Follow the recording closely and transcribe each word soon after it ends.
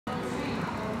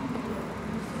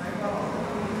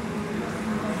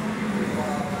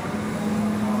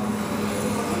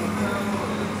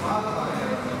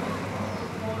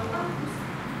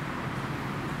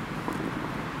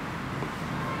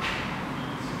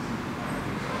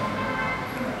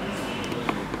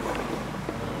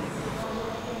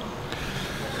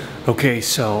Okay,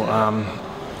 so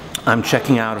I'm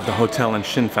checking out of the hotel in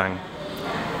XinFeng,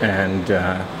 and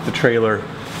the trailer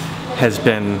has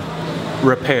been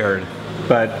repaired,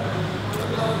 but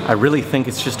I really think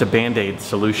it's just a band-aid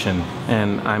solution,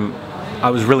 and I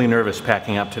was really nervous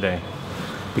packing up today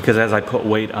because as I put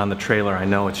weight on the trailer, I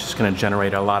know it's just going to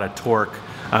generate a lot of torque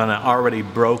on an already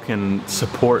broken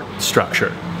support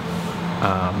structure.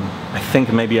 I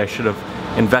think maybe I should have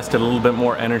invested a little bit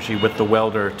more energy with the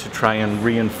welder to try and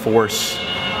reinforce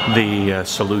the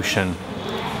solution.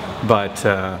 But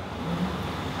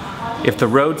if the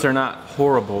roads are not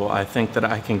horrible, I think that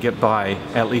I can get by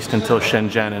at least until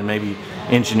Shenzhen and maybe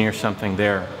engineer something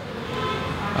there.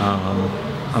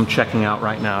 I'm checking out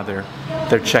right now.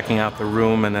 They're checking out the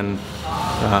room, and then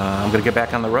I'm gonna get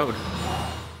back on the road.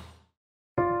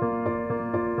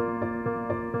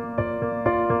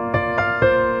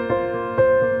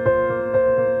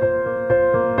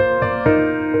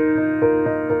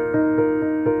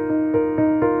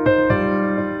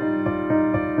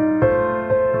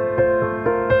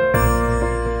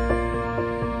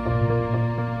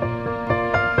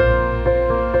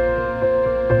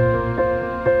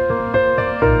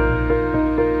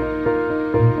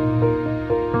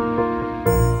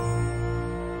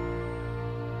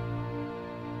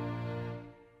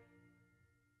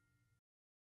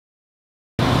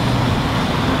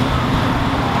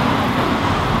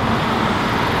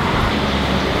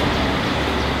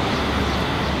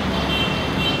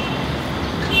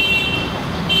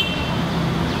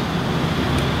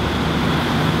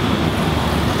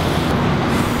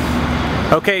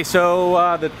 Okay,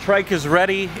 so the trike is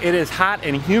ready. It is hot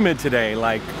and humid today,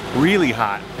 like really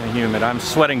hot and humid. I'm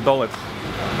sweating bullets.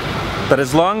 But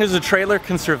as long as the trailer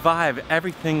can survive,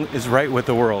 everything is right with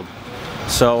the world.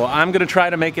 So I'm gonna try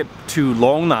to make it to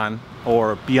Longnan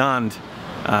or beyond.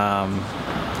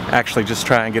 Actually, just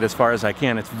try and get as far as I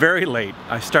can. It's very late.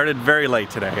 I started very late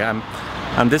today.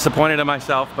 I'm disappointed in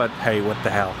myself, but hey, what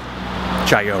the hell?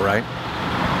 JaYoe, right?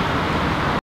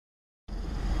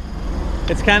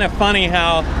 It's kind of funny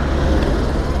how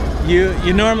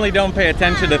you normally don't pay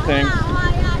attention to things,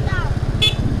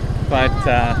 but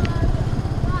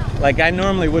like I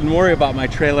normally wouldn't worry about my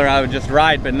trailer, I would just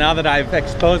ride, but now that I've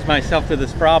exposed myself to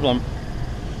this problem,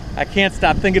 I can't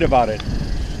stop thinking about it.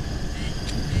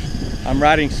 I'm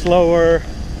riding slower.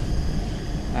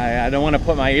 I don't want to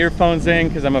put my earphones in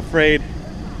because I'm afraid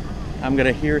I'm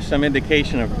gonna hear some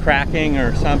indication of cracking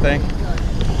or something.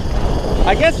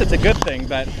 I guess it's a good thing,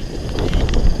 but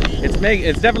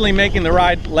it's definitely making the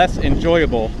ride less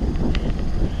enjoyable.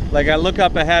 Like I look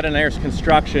up ahead and there's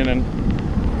construction, and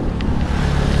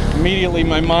immediately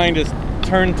my mind is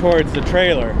turned towards the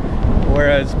trailer,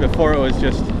 whereas before it was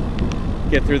just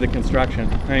get through the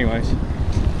construction. Anyways,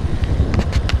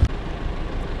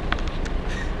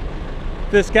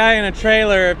 this guy in a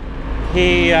trailer,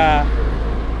 he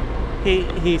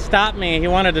stopped me. He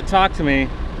wanted to talk to me.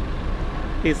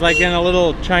 He's like in a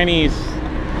little Chinese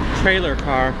trailer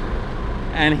car,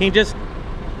 and he just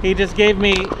gave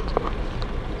me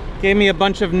a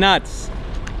bunch of nuts.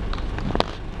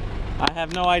 I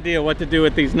have no idea what to do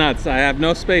with these nuts. I have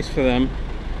no space for them,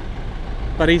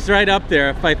 but he's right up there.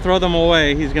 If I throw them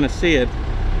away, he's gonna see it.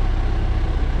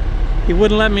 He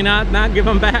wouldn't let me not give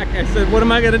them back. I said, what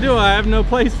am I gonna do? I have no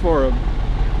place for them.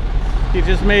 He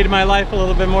just made my life a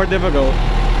little bit more difficult.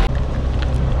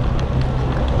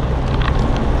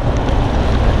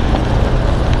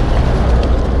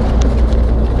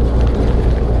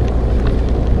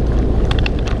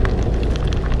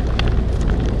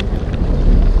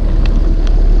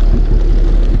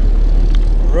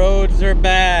 Roads are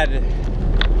bad.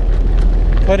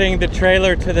 Putting the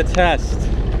trailer to the test.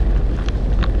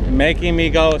 Making me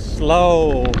go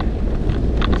slow,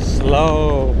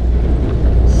 slow,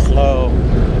 slow.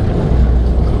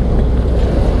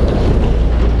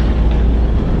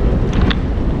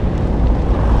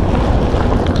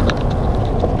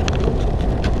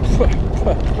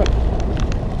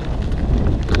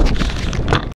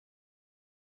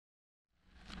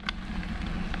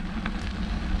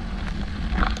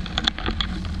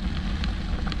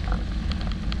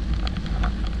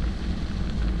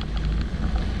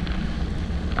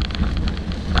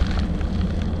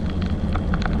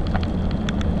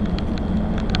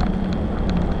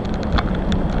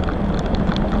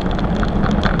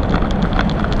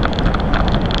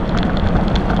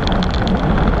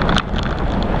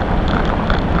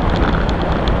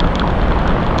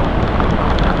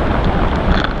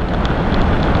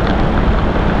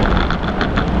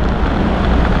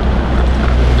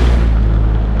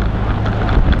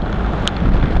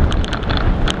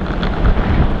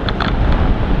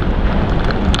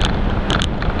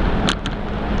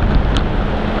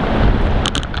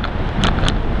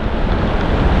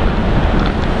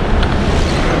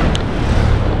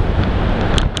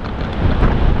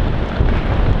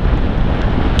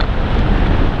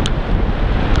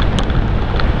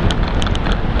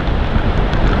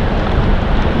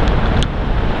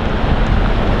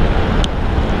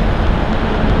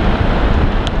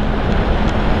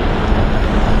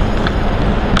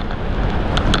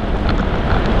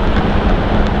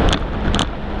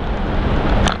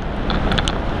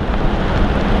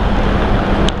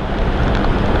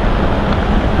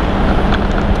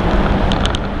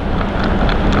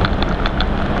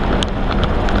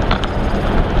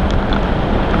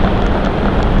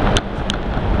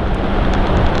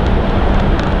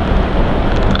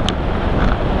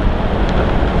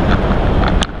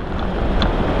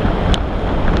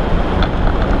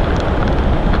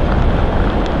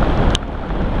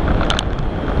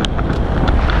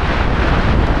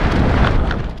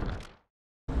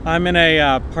 I'm in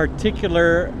a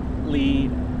particularly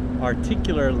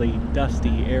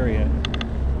dusty area.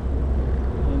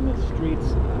 And the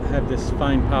streets have this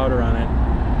fine powder on it.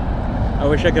 I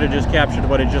wish I could have just captured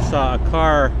what I just saw.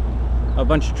 A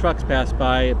bunch of trucks passed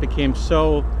by. It became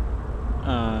so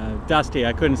dusty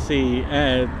I couldn't see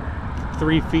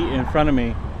 3 feet in front of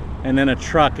me, and then a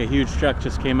huge truck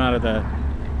just came out of the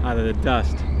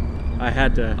dust. I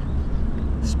had to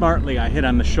I hit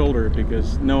on the shoulder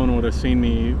because no one would have seen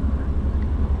me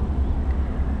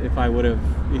if I would have,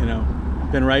 you know,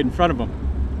 been right in front of them.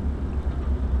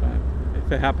 But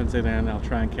if it happens again, I'll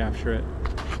try and capture it.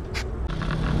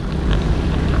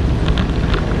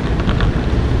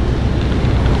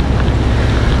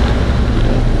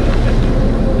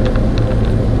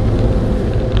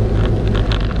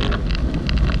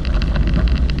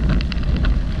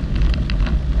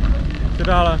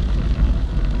 $10。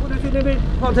或者去那边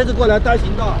放车子过来单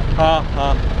行道。好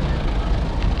好。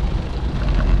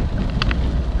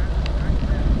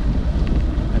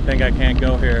I think I can't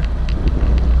go here.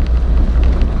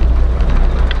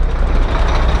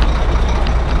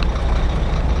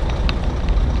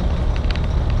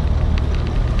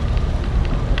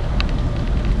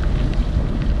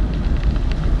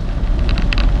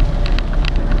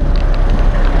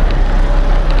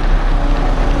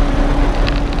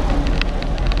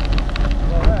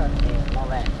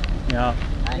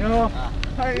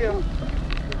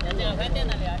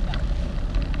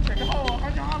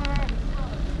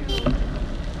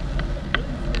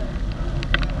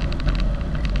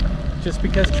 Just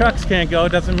because trucks can't go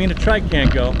doesn't mean a trike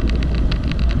can't go.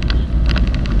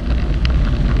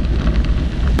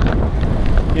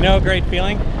 You know, a great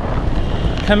feeling?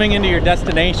 Coming into your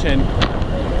destination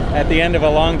at the end of a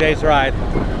long day's ride,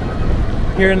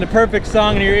 hearing the perfect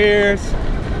song in your ears,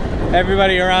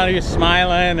 everybody around you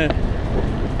smiling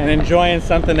and enjoying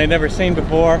something they've never seen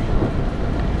before,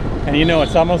 and you know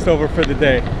it's almost over for the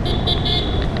day.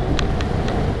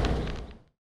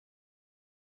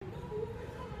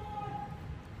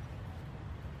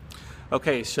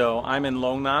 Okay, so I'm in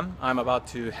Longnan. I'm about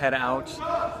to head out,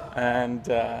 and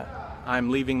I'm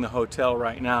leaving the hotel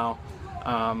right now.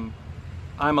 I'm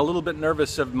a little bit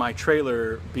nervous of my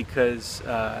trailer because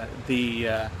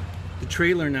the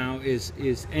trailer now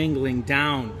is angling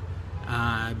down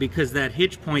because that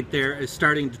hitch point there is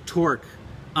starting to torque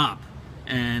up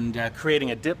and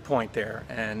creating a dip point there,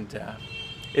 and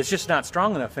it's just not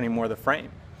strong enough anymore, the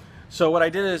frame. So what I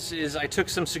did is I took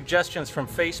some suggestions from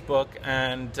Facebook,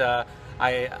 and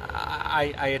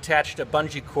I attached a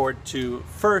bungee cord to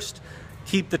first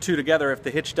keep the two together. If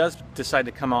the hitch does decide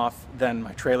to come off, then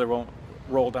my trailer won't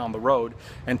roll down the road,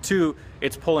 and two,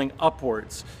 it's pulling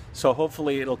upwards, so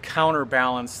hopefully it'll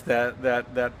counterbalance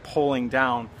that pulling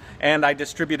down. And I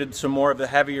distributed some more of the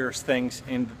heavier things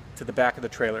into the back of the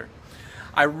trailer.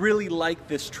 I really like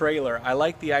this trailer. I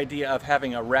like the idea of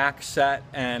having a rack set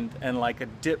and like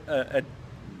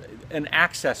an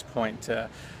access point.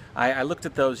 I looked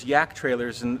at those yak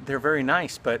trailers and they're very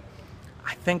nice, but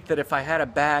I think that if I had a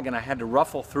bag and I had to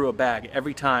ruffle through a bag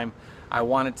every time I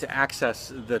wanted to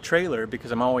access the trailer,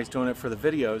 because I'm always doing it for the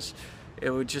videos, it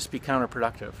would just be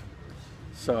counterproductive.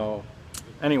 So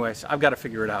anyways, I've got to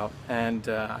figure it out, and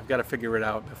I've got to figure it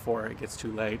out before it gets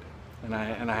too late and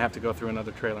I have to go through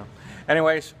another trailer.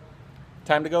 Anyways,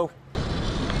 time to go.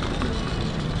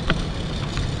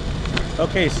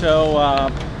 Okay, so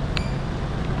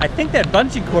I think that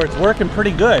bungee cord's working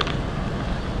pretty good.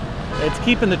 It's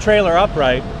keeping the trailer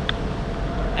upright,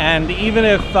 and even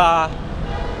if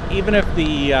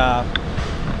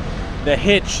the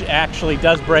hitch actually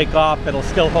does break off, it'll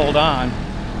still hold on,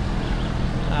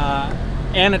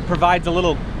 and it provides a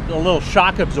little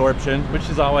shock absorption, which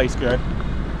is always good.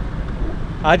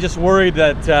 I just worried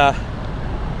that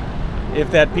if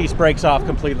that piece breaks off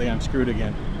completely, I'm screwed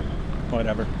again.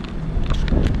 Whatever.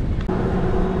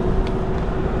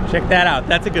 Check that out.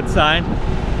 That's a good sign.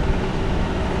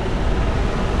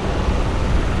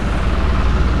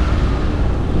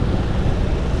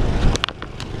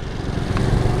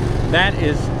 That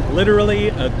is literally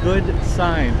a good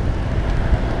sign.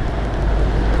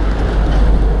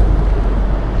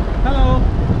 Hello.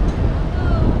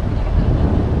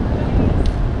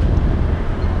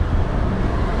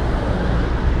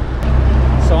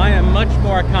 So I am much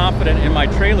more confident in my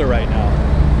trailer right now.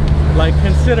 Like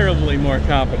considerably more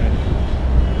confident.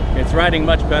 It's riding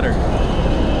much better.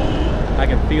 I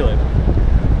can feel it.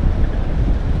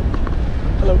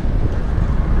 Hello.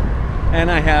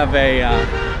 And I had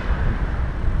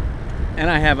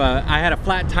a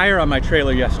flat tire on my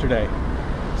trailer yesterday,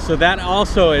 so that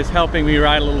also is helping me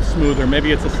ride a little smoother.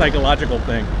 Maybe it's a psychological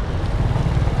thing.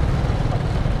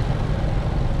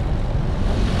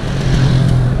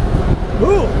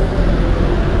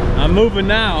 I'm moving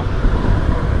now.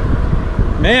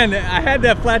 Man, I had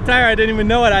that flat tire, I didn't even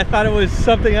know it. I thought it was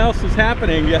something else was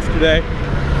happening yesterday.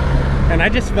 And I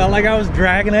just felt like I was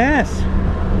dragging ass.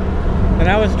 And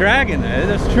I was dragging,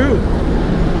 that's true.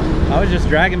 I was just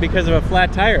dragging because of a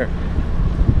flat tire.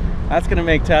 That's gonna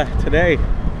make today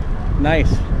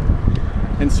nice.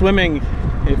 In swimming,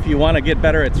 if you want to get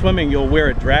better at swimming, you'll wear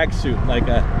a drag suit, like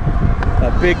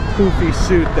a big poofy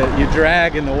suit that you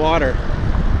drag in the water.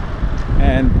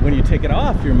 And when you take it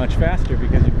off, you're much faster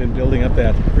because you've been building up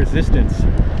that resistance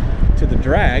to the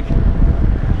drag.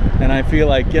 And I feel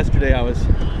like yesterday I was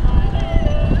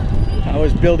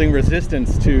building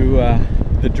resistance to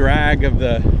the drag of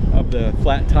the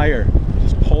flat tire,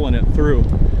 just pulling it through.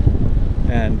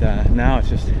 And now it's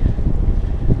just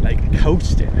like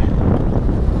coasting.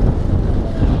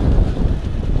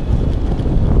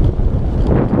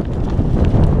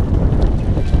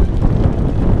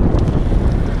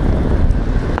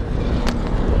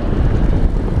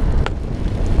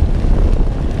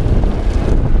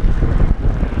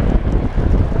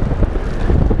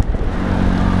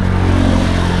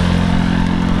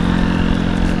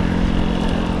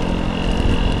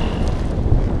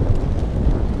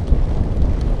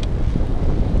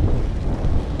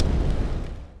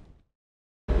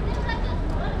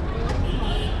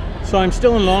 So I'm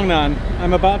still in Longnan.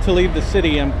 I'm about to leave the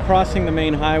city. I'm crossing the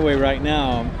main highway right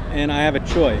now, and I have a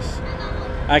choice.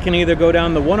 I can either go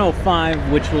down the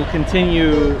 105, which will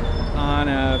continue on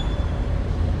a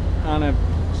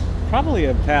probably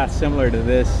a path similar to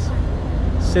this.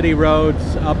 City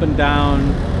roads, up and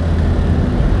down,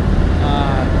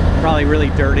 probably really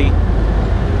dirty.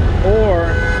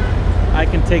 Or I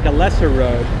can take a lesser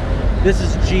road. This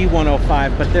is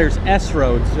G105, but there's S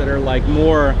roads that are like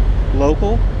more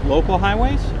local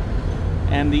highways,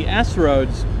 and the S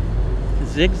roads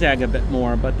zigzag a bit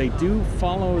more, but they do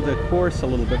follow the course a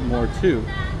little bit more too.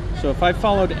 So if I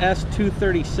followed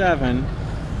S237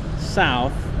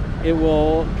 south, it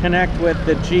will connect with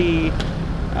the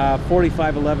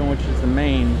G4511, which is the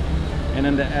main, and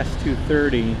then the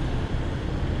S230.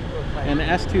 And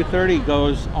S230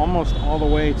 goes almost all the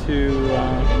way to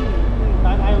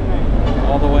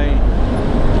all the way.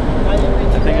 I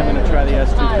think I'm going to try the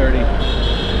S230. I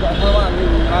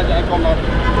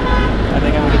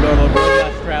think I'm going to go a little bit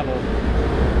less travel.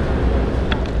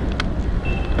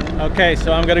 Okay,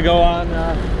 so I'm going to go on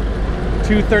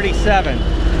 237.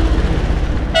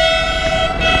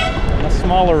 A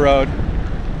smaller road,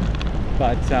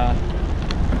 but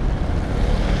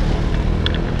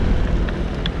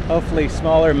hopefully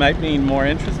smaller might mean more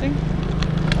interesting.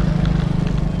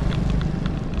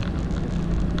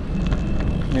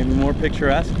 Maybe more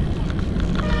picturesque.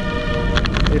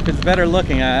 If it's better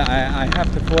looking, I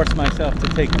have to force myself to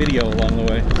take video along the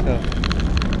way. So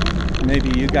maybe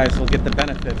you guys will get the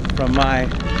benefit from my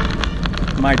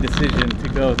decision to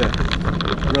go the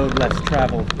road less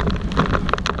traveled.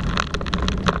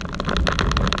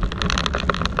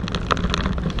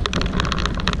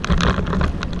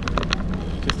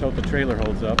 Just hope the trailer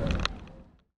holds up.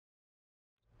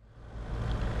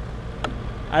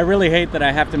 I really hate that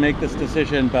I have to make this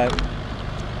decision, but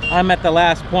I'm at the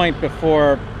last point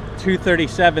before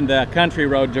 237, the country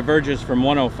road, diverges from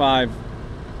 105.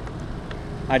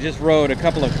 I just rode a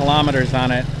couple of kilometers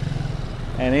on it,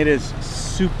 and it is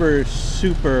super,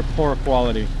 super poor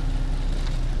quality.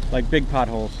 Like big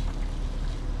potholes.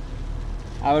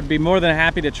 I would be more than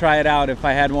happy to try it out if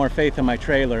I had more faith in my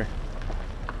trailer.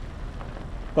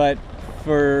 But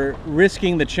for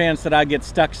risking the chance that I get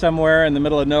stuck somewhere in the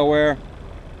middle of nowhere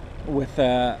with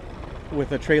a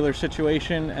trailer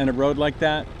situation and a road like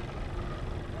that,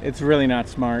 it's really not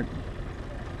smart.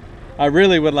 I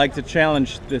really would like to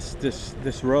challenge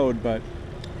this road, but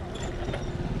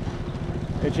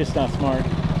it's just not smart.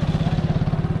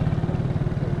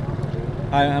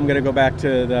 I'm gonna go back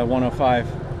to the 105.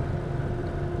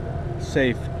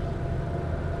 Safe.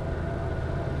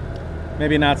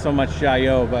 Maybe not so much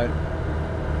JaYoe, but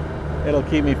it'll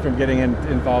keep me from getting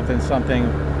involved in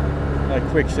something like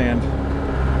quicksand.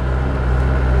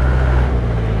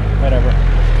 Whatever.